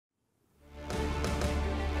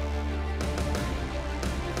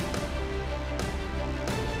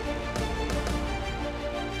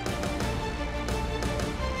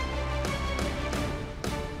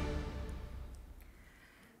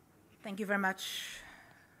you very much.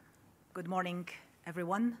 Good morning,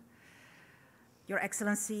 everyone. Your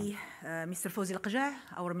Excellency, Mr. Fawzi Al-Qajah,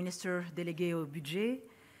 our Minister Délégué au Budget,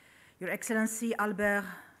 Your Excellency Albert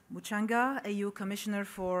Muchanga, AU Commissioner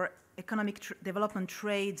for Economic Development,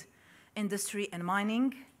 Trade, Industry and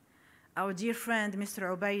Mining, our dear friend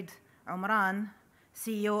Mr. Ubaid Umran,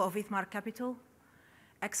 CEO of Ithmar Capital,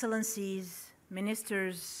 Excellencies,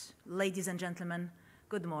 Ministers, ladies and gentlemen,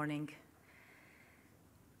 good morning.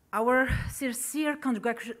 Our sincere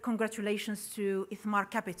congratulations to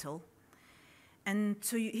Ithmar Capital and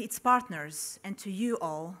to its partners and to you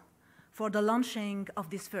all for the launching of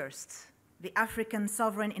this first, the African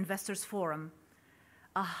Sovereign Investors Forum,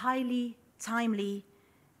 a highly timely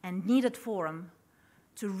and needed forum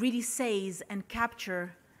to really seize and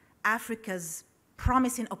capture Africa's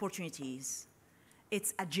promising opportunities,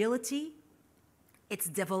 its agility, its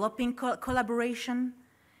developing collaboration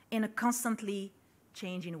in a constantly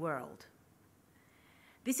changing world.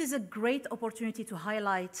 This is a great opportunity to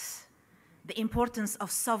highlight the importance of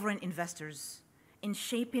sovereign investors in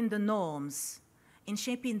shaping the norms, in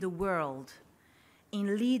shaping the world,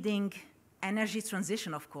 in leading energy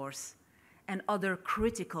transition, of course, and other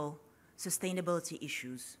critical sustainability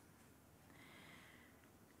issues.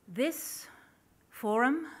 This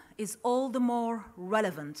forum is all the more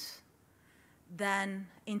relevant than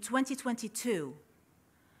in 2022.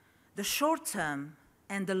 The short term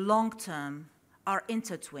and the long term are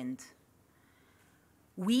intertwined.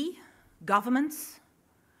 We, governments,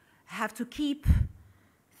 have to keep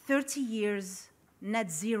 30 years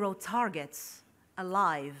net zero targets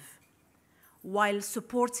alive while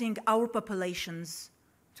supporting our populations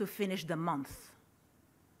to finish the month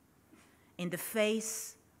in the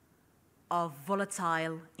face of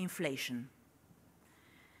volatile inflation.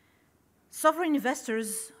 Sovereign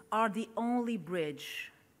investors are the only bridge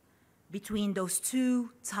between those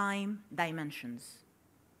two time dimensions.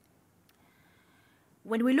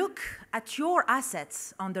 When we look at your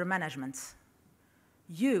assets under management,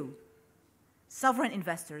 you, sovereign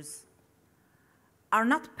investors, are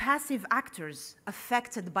not passive actors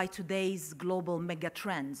affected by today's global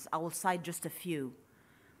megatrends. I will cite just a few: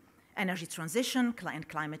 energy transition and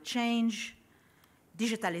climate change,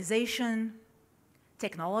 digitalization,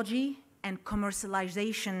 technology and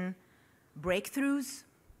commercialization breakthroughs,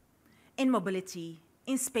 in mobility,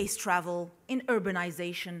 in space travel, in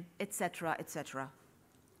urbanization, etc., etc.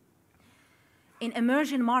 In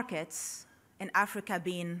emerging markets, and Africa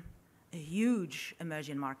being a huge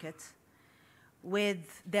emerging market,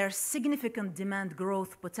 with their significant demand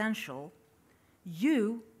growth potential,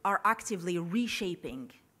 you are actively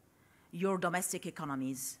reshaping your domestic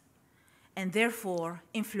economies and therefore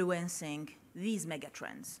influencing these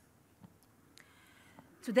megatrends.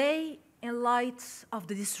 Today, in light of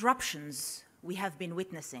the disruptions we have been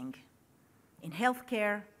witnessing in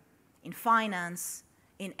healthcare, in finance,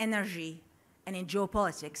 in energy, and in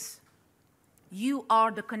geopolitics, you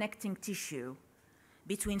are the connecting tissue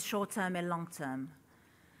between short-term and long-term,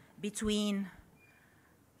 between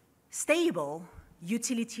stable,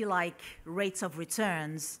 utility-like rates of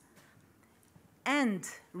returns and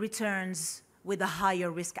returns with a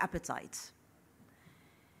higher risk appetite.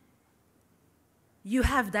 You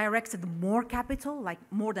have directed more capital, like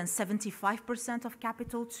more than 75% of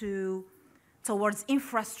capital, towards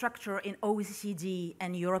infrastructure in OECD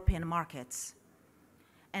and European markets.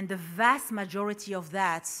 And the vast majority of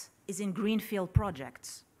that is in greenfield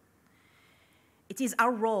projects. It is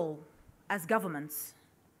our role as governments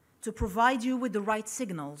to provide you with the right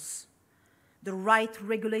signals, the right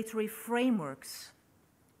regulatory frameworks,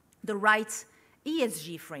 the right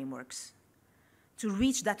ESG frameworks, to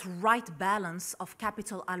reach that right balance of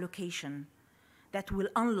capital allocation that will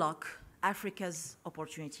unlock Africa's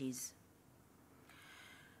opportunities.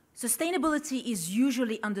 Sustainability is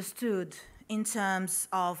usually understood in terms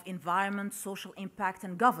of environment, social impact,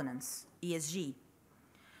 and governance, ESG.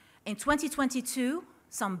 In 2022,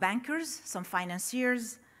 some bankers, some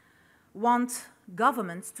financiers want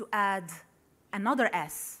governments to add another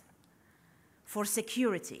S for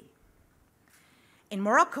security. In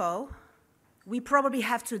Morocco, we probably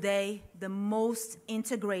have today the most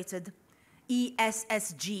integrated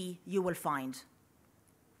ESSG you will find.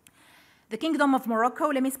 The Kingdom of Morocco,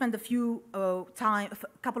 let me spend a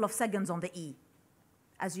couple of seconds on the E.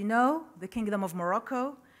 As you know, the Kingdom of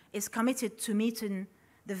Morocco is committed to meeting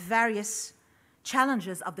the various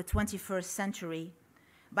challenges of the 21st century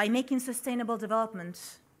by making sustainable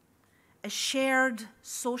development a shared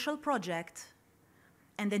social project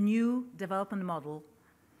and a new development model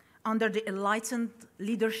under the enlightened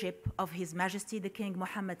leadership of His Majesty the King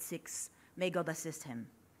Mohammed VI, may God assist him.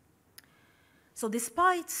 So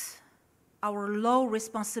despite our low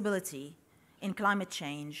responsibility in climate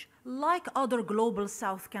change, like other global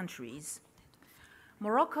South countries,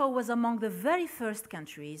 Morocco was among the very first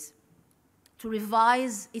countries to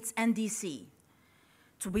revise its NDC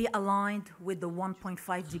to be aligned with the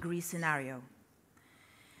 1.5-degree scenario.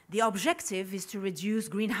 The objective is to reduce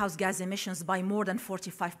greenhouse gas emissions by more than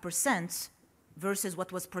 45% versus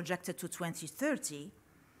what was projected to 2030.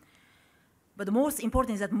 But the most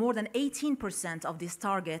important is that more than 18% of this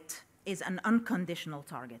target is an unconditional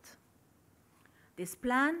target. This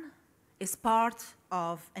plan is part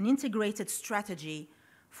of an integrated strategy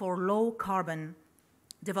for low carbon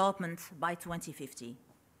development by 2050.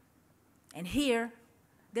 And here,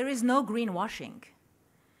 there is no greenwashing.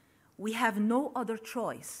 We have no other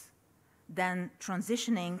choice than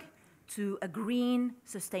transitioning to a green,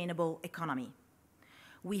 sustainable economy.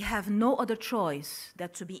 We have no other choice than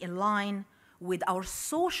to be in line with our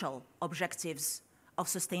social objectives of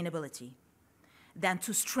sustainability, than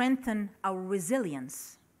to strengthen our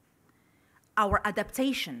resilience, our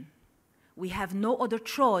adaptation. We have no other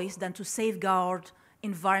choice than to safeguard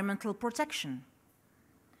environmental protection.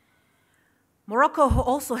 Morocco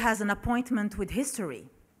also has an appointment with history.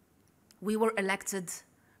 We were elected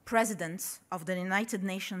president of the United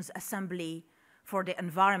Nations Assembly for the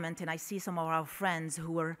Environment, and I see some of our friends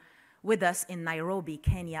who were with us in Nairobi,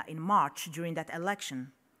 Kenya, in March during that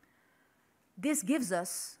election. This gives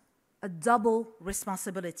us a double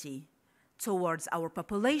responsibility towards our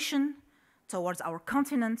population, towards our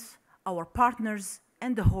continent, our partners,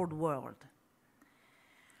 and the whole world.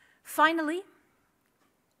 Finally,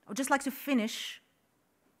 I would just like to finish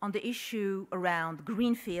on the issue around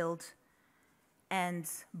greenfield and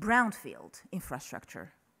brownfield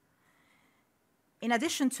infrastructure. In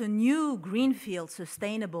addition to new greenfield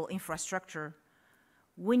sustainable infrastructure,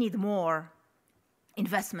 we need more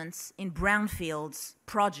investments in brownfields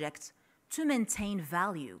projects to maintain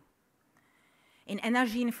value. In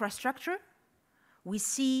energy infrastructure, we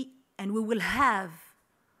see and we will have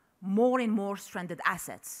more and more stranded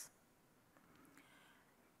assets.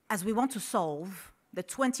 As we want to solve the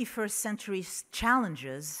 21st century's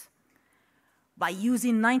challenges by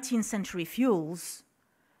using 19th century fuels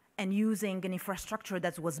and using an infrastructure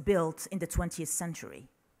that was built in the 20th century.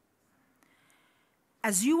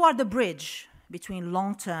 As you are the bridge between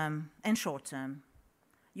long-term and short-term,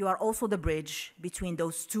 you are also the bridge between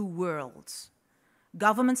those two worlds,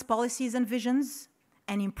 government's policies and visions,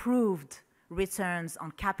 and improved returns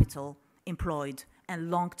on capital employed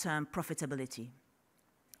and long-term profitability.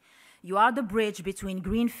 You are the bridge between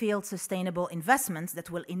greenfield sustainable investments that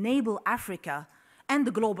will enable Africa and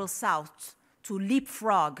the global South to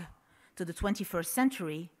leapfrog to the 21st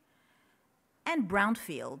century, and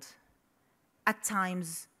brownfield, at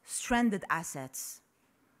times stranded assets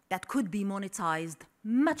that could be monetized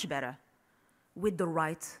much better with the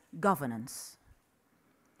right governance.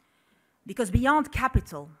 Because beyond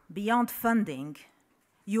capital, beyond funding,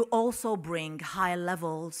 you also bring high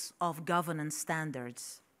levels of governance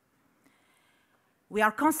standards. We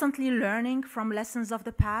are constantly learning from lessons of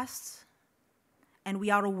the past, and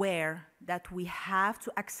we are aware that we have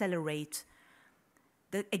to accelerate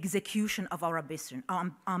the execution of our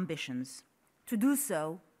ambitions. To do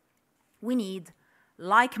so, we need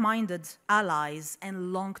like-minded allies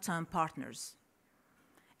and long-term partners.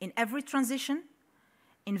 In every transition,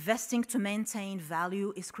 investing to maintain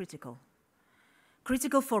value is critical.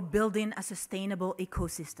 Critical for building a sustainable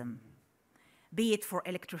ecosystem, be it for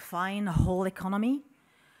electrifying a whole economy,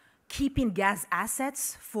 keeping gas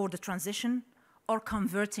assets for the transition, or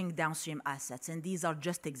converting downstream assets, and these are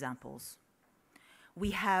just examples.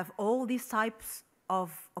 We have all these types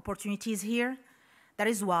of opportunities here. That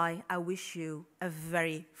is why I wish you a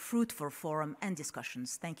very fruitful forum and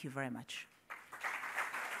discussions. Thank you very much.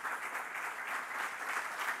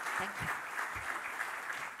 Thank you.